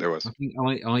 Yeah, there was. I think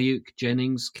Ayuk,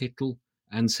 Jennings, Kittle,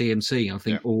 and CMC, I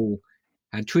think, all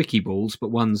had tricky balls,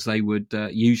 but ones they would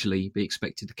usually be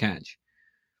expected to catch.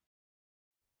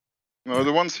 No,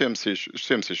 the one CMC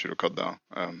should have cut down.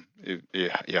 He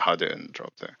had it and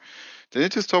dropped there. They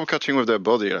need to stop catching with their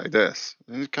body like this.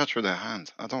 They need to catch with their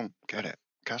hand. I don't get it.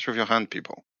 Catch with your hand,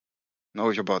 people. Not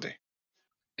with your body.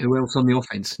 Who else on the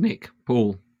offense? Nick,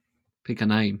 Paul, pick a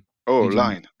name.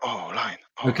 Line.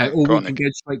 Okay, or we can go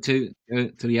straight to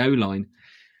the O-line.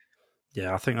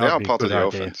 Yeah, I think they that are would be part a of good the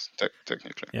idea. offense,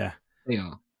 technically. Yeah, they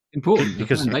are important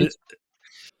because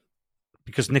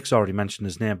Nick's already mentioned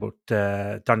his name, but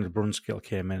Daniel Brunskill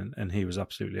came in and he was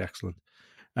absolutely excellent.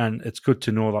 And it's good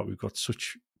to know that we've got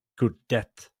such good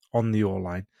depth on the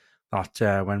O-line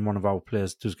that when one of our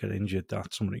players does get injured,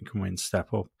 that somebody can come in and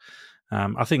step up.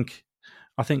 I think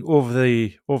over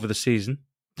the season,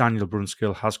 Daniel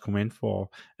Brunskill has come in for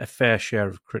a fair share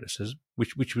of criticism,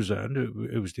 which was earned,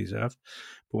 it was deserved.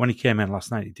 But when he came in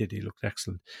last night, he looked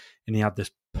excellent. And he had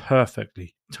this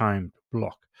perfectly timed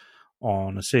block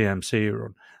on a CMC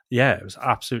run. Yeah, it was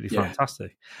absolutely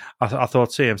fantastic. I thought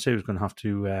CMC was going to have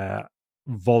to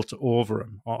vault over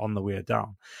him on the way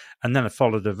down. And then it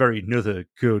followed another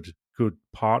good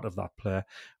part of that play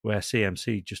where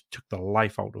CMC just took the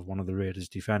life out of one of the Raiders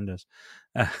defenders.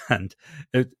 And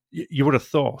you would have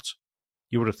thought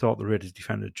the Raiders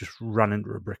defender just ran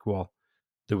into a brick wall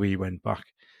the way he went back.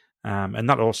 And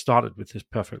that all started with this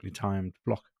perfectly timed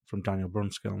block from Daniel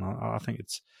Brunskill. And I think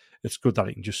it's good that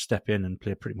he can just step in and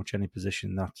play pretty much any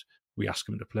position that we ask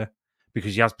him to play,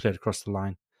 because he has played across the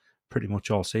line pretty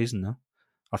much all season now.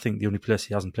 I think the only place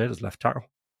he hasn't played is left tackle.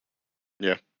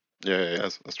 Yeah,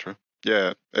 that's true.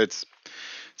 Yeah, it's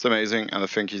amazing, and I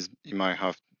think he might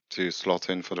have to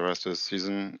slot in for the rest of the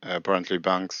season. Apparently,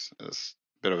 Banks is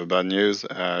a bit of a bad news.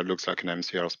 Looks like an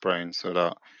MCL sprain, so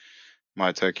that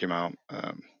might take him out,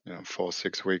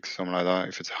 4-6 weeks, something like that.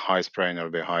 If it's a high sprain, it'll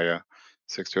be higher,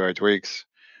 6 to 8 weeks.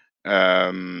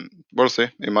 We'll see.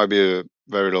 It might be a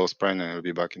very low sprain, and he'll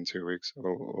be back in 2 weeks.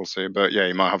 We'll see. But yeah,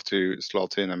 he might have to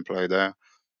slot in and play there.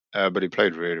 But he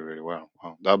played really, really well.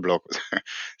 Wow, that block was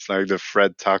it's like the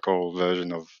Fred tackle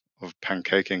version of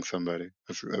pancaking somebody.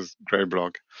 That's a great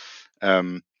block.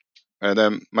 And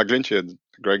then McGlinchey had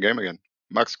a great game again.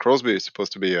 Max Crosby is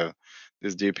supposed to be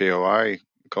this DPOI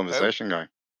conversation guy.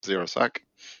 0 sack.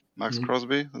 Max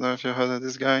Crosby. I don't know if you heard of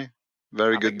this guy.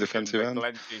 Very good defensive end.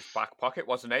 McGlinchey's back pocket,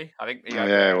 wasn't he? I think.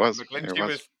 It was. McGlinchey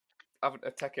was having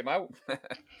to take him out.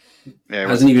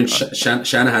 Hasn't even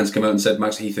Shanahan's come out and said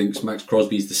he thinks Max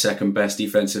Crosby is the second best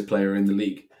defensive player in the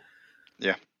league.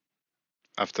 Yeah,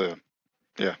 after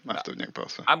Nick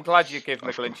Bosa. I'm glad you give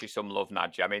McGlinchey some love,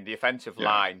 Nadja. I mean, the offensive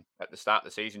line at the start of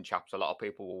the season, chaps, a lot of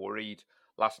people were worried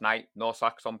last night. No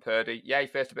sacks on Purdy. Yeah, he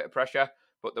faced a bit of pressure,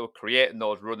 but they were creating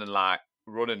those running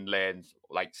lanes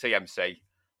like CMC,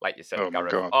 like you said,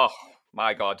 Gareth.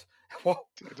 My God. What?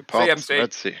 The Pops, CMC.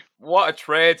 let's see. What a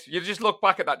trade. You just look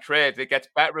back at that trade. It gets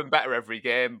better and better every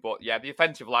game. But yeah, the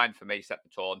offensive line for me set the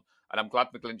tone. And I'm glad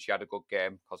McGlinchey had a good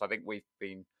game because I think we've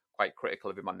been quite critical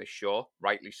of him on this show.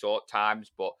 Rightly so at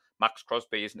times. But Max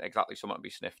Crosby isn't exactly someone to be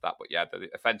sniffed at. But yeah, the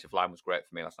offensive line was great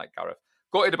for me last night, Gareth.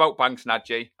 Gutted about Banks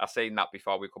Nadji. I've seen that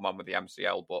before we come on with the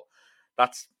MCL. But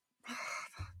that's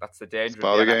the danger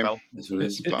of the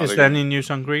NFL. Is there any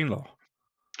news on Greenlaw?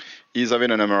 He's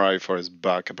having an MRI for his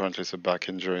back. Apparently, it's a back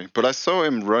injury. But I saw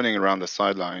him running around the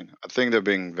sideline. I think they're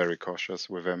being very cautious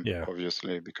with him,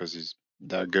 obviously, because he's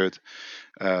that good.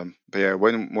 But yeah,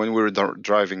 when we were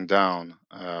driving down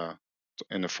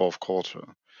in the fourth quarter,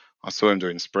 I saw him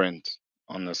doing sprint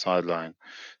on the sideline.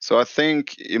 So I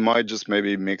think he might just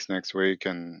maybe mix next week,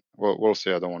 and we'll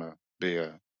see. I don't want to be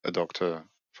a doctor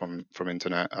from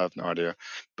internet. I have no idea.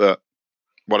 But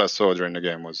what I saw during the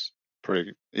game was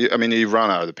pretty. I mean, he ran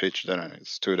out of the pitch, didn't he? He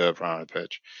stood up, ran out of the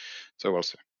pitch. So we'll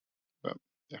see. But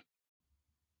yeah.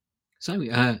 So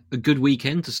a good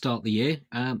weekend to start the year.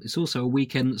 It's also a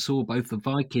weekend that saw both the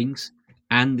Vikings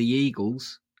and the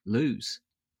Eagles lose.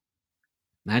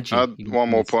 Nadji, I had one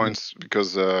more point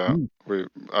because I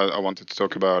wanted to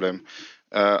talk about him.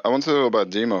 I want to talk about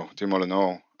Demo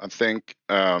Lenore. I think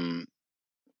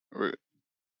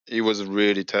he was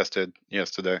really tested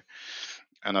yesterday.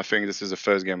 And I think this is the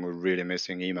first game we're really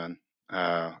missing Eman.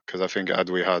 Because I think had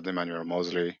we had Emmanuel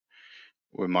Mosley,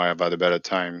 we might have had a better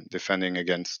time defending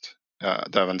against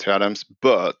Davante Adams.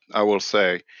 But I will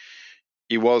say,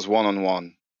 he was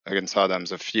one-on-one against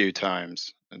Adams a few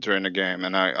times during the game.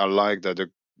 And I like that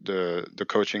the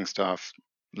coaching staff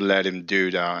let him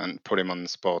do that and put him on the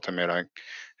spot and be like,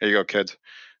 here you go, kid.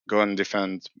 Go and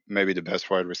defend maybe the best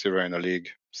wide receiver in the league,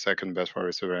 second best wide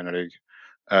receiver in the league.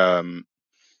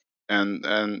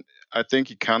 And I think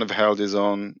he kind of held his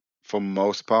own for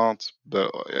most part,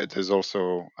 but it is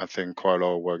also, I think, quite a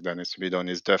lot of work that needs to be done.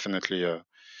 He's definitely a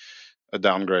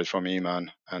downgrade from Eman.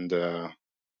 And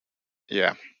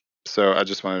yeah, so I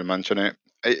just wanted to mention it.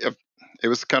 It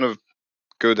was kind of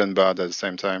good and bad at the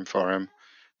same time for him.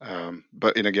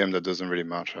 But in a game that doesn't really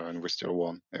matter, and we still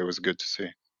won. It was good to see.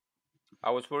 I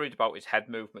was worried about his head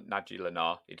movement, Nadji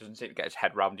Lenore. He doesn't seem to get his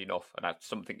head round enough, and that's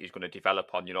something he's going to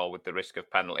develop on, with the risk of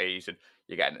penalties, and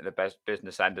you're getting at the best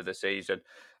business end of the season.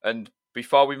 And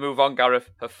before we move on,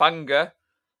 Gareth, Hufanga,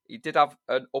 he did have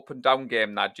an up and down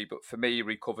game, Nadji, but for me, he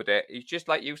recovered it. He's just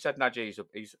like you said, Nadji,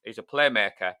 he's a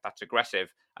playmaker that's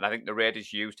aggressive, and I think the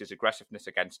Raiders used his aggressiveness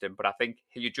against him, but I think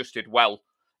he adjusted well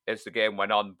as the game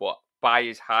went on, but by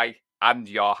his high and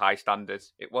your high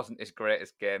standards, it wasn't his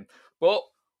greatest game. But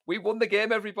we won the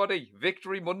game, everybody.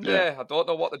 Victory Monday. Yeah. I don't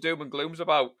know what the doom and gloom's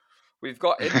about. We've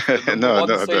got into the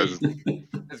number one seed,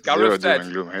 as Gareth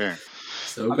said.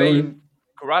 So I mean,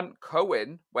 Grant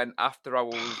Cohen went after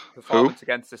our performance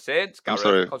against the Saints,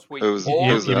 Gareth,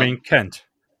 because you mean Kent?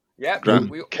 Yeah,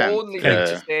 we only beat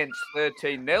the Saints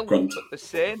 13-0, but the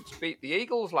Saints beat the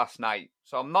Eagles last night.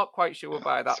 So I'm not quite sure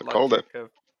by that logic.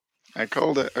 I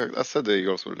called it. I said the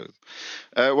Eagles would lose.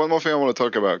 One more thing I want to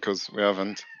talk about, because we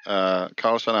haven't.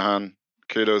 Kyle Shanahan,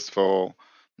 kudos for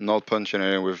not punching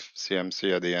it in with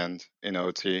CMC at the end in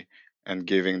OT and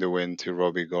giving the win to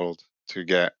Robbie Gould to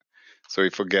get. So he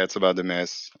forgets about the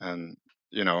miss. And,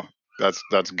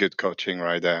 that's good coaching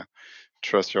right there.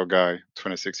 Trust your guy.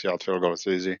 26-yard field goal is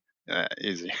easy.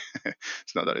 Easy.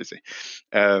 It's not that easy.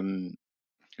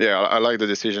 Yeah, I like the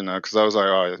decision now because I was like,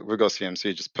 all right, we got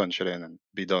CMC, just punch it in and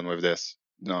be done with this.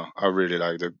 No, I really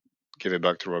like to give it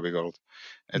back to Robbie Gould.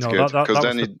 It's good. That was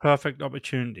the perfect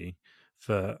opportunity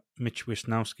for Mitch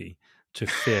Wisnowski to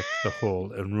fake the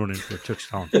hole and run into a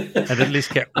touchdown and at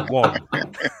least get one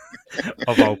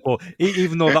of our ball.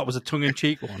 Even though that was a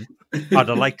tongue-in-cheek one, I'd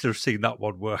have liked to have seen that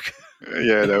one work.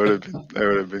 Yeah, that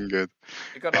would have been good.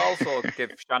 You got to also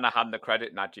give Shanahan the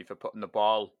credit, Nadji, for putting the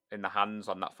ball in the hands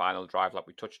on that final drive, like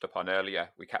we touched upon earlier.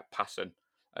 We kept passing,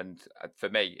 and for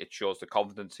me, it shows the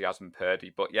confidence he has in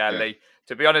Purdy. But yeah, Lee,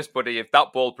 to be honest, buddy, if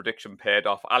that ball prediction paid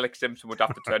off, Alex Simpson would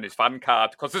have to turn his fan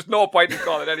card because there's no point in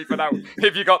calling anything out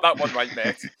if you got that one right,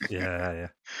 mate. Yeah.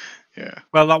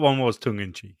 Well, that one was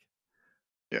tongue-in-cheek.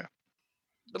 Yeah.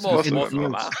 The most of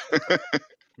them are.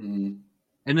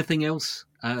 Anything else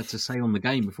to say on the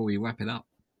game before we wrap it up?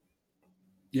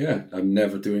 Yeah, I'm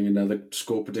never doing another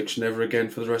score prediction ever again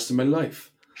for the rest of my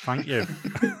life. Thank you.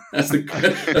 That's the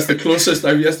closest.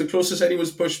 That's the closest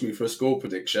anyone's pushed me for a score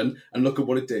prediction, and look at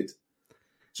what it did.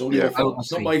 It's all your fault.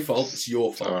 It's not my fault. It's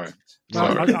your fault.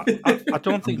 I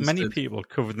don't think many people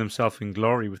covered themselves in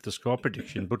glory with the score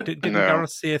prediction, but didn't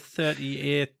Gareth say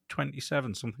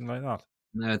 38-27, something like that?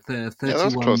 No,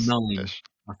 31-9.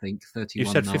 I think. 31-9. You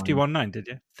said 51-9, did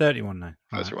you? 31-9.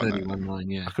 31-9,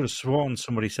 yeah. I could have sworn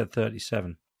somebody said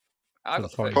 37. I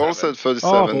got Paul said 37,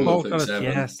 Oh, Paul got it,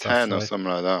 yes, 10 or right. something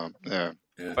like that. Yeah.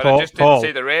 But I just didn't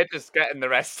see the Raiders getting the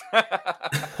rest.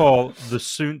 Paul, the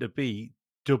soon-to-be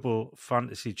double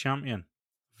fantasy champion.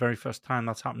 Very first time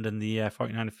that's happened in the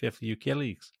 49th, 5th UK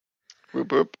leagues.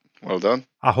 Whoop, whoop. Well done.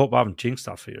 I hope I haven't jinxed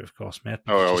that for you, of course, mate.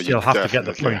 Oh, you still have to get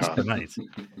the definitely points have. tonight.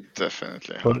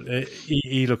 Definitely. But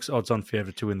he looks odds-on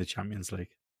favourite to win the Champions League.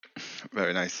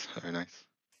 Very nice. Very nice.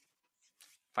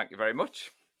 Thank you very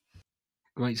much.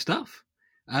 Great stuff.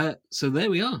 So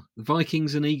there we are. The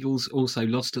Vikings and Eagles also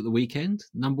lost at the weekend.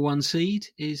 Number 1 seed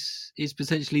is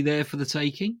potentially there for the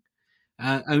taking.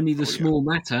 Only the small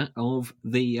matter of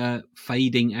the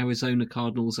fading Arizona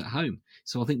Cardinals at home.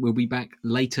 So I think we'll be back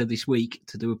later this week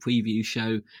to do a preview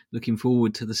show. Looking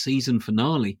forward to the season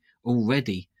finale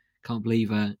already. Can't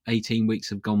believe 18 weeks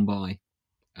have gone by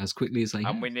as quickly as they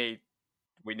have. And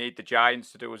we need the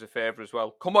Giants to do us a favour as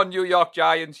well. Come on, New York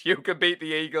Giants, you can beat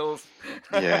the Eagles.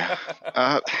 Yeah.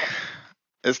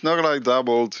 It's not like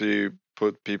Double to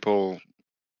put people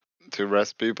to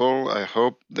rest people. I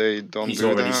hope they don't. He's do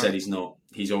already that. said he's not.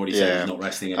 He's already said he's not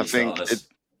resting any starters.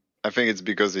 I think it's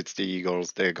because it's the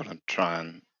Eagles. They're gonna try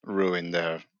and ruin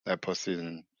their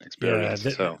postseason experience.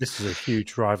 Yeah, this is a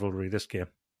huge rivalry. This game.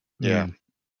 Yeah.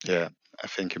 I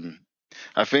think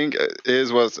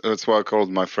it's what I called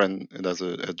my friend that's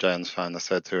a Giants fan. I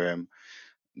said to him,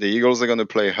 the Eagles are going to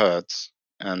play Hurts,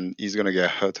 and he's going to get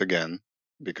hurt again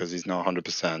because he's not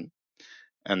 100%.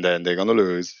 And then they're going to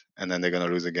lose, and then they're going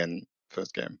to lose again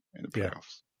first game in the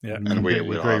playoffs. Yeah, and we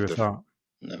will agree have with that.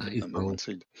 number 1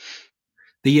 seed.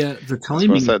 The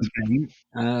timing of the game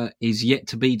is yet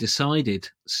to be decided.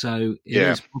 So it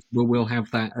is possible we'll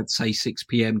have that at, say, 6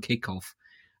 p.m. kickoff,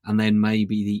 and then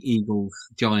maybe the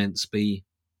Eagles-Giants be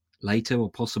later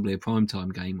or possibly a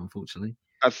primetime game, unfortunately.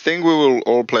 I think we will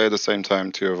all play at the same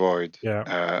time to avoid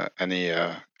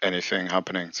anything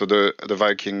happening. So the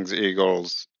Vikings,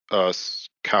 Eagles, us,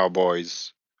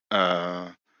 Cowboys,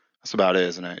 that's about it,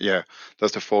 isn't it? Yeah,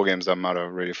 that's the 4 games that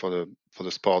matter really for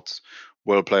the spots.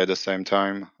 We'll play at the same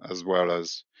time, as well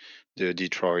as the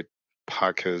Detroit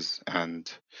Packers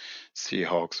and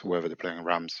Seahawks, whoever they're playing,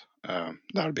 Rams.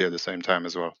 That'll be at the same time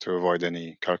as well to avoid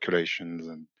any calculations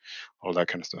and all that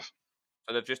kind of stuff.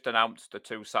 So they've just announced the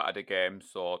 2 Saturday games.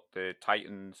 So the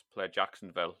Titans play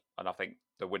Jacksonville, and I think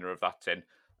the winner of that's in.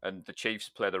 And the Chiefs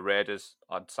play the Raiders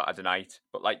on Saturday night.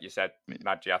 But like you said,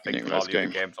 Nadji, I think for all the other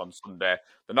games on Sunday,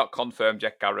 they're not confirmed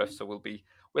yet, Gareth. So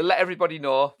we'll let everybody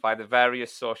know by the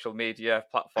various social media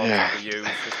platforms that we use.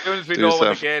 As soon as we know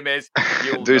what the game is,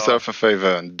 you'll do know. yourself a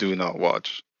favor and do not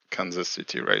watch Kansas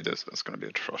City Raiders. That's going to be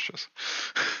atrocious.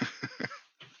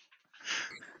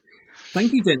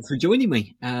 Thank you, gents, for joining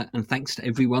me. And thanks to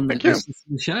everyone that listens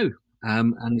to the show.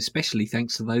 And especially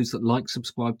thanks to those that like,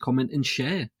 subscribe, comment and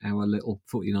share our little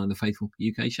 49 The Faithful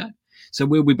UK show. So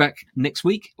we'll be back next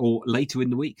week or later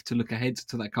in the week to look ahead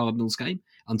to that Cardinals game.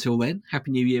 Until then, Happy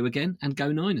New Year again and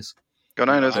go Niners. Go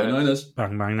Niners. Go Niners.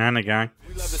 Bang, bang, Nana gang.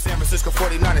 We love the San Francisco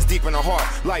 49ers deep in the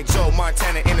heart. Like Joe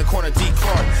Montana in the corner, D.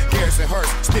 Clark. Garrison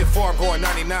Hurst, stiff farm going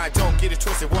 99. Don't get it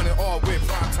twisted, one and all with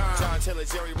prime time. John Taylor,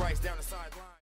 Jerry Rice down the sideline.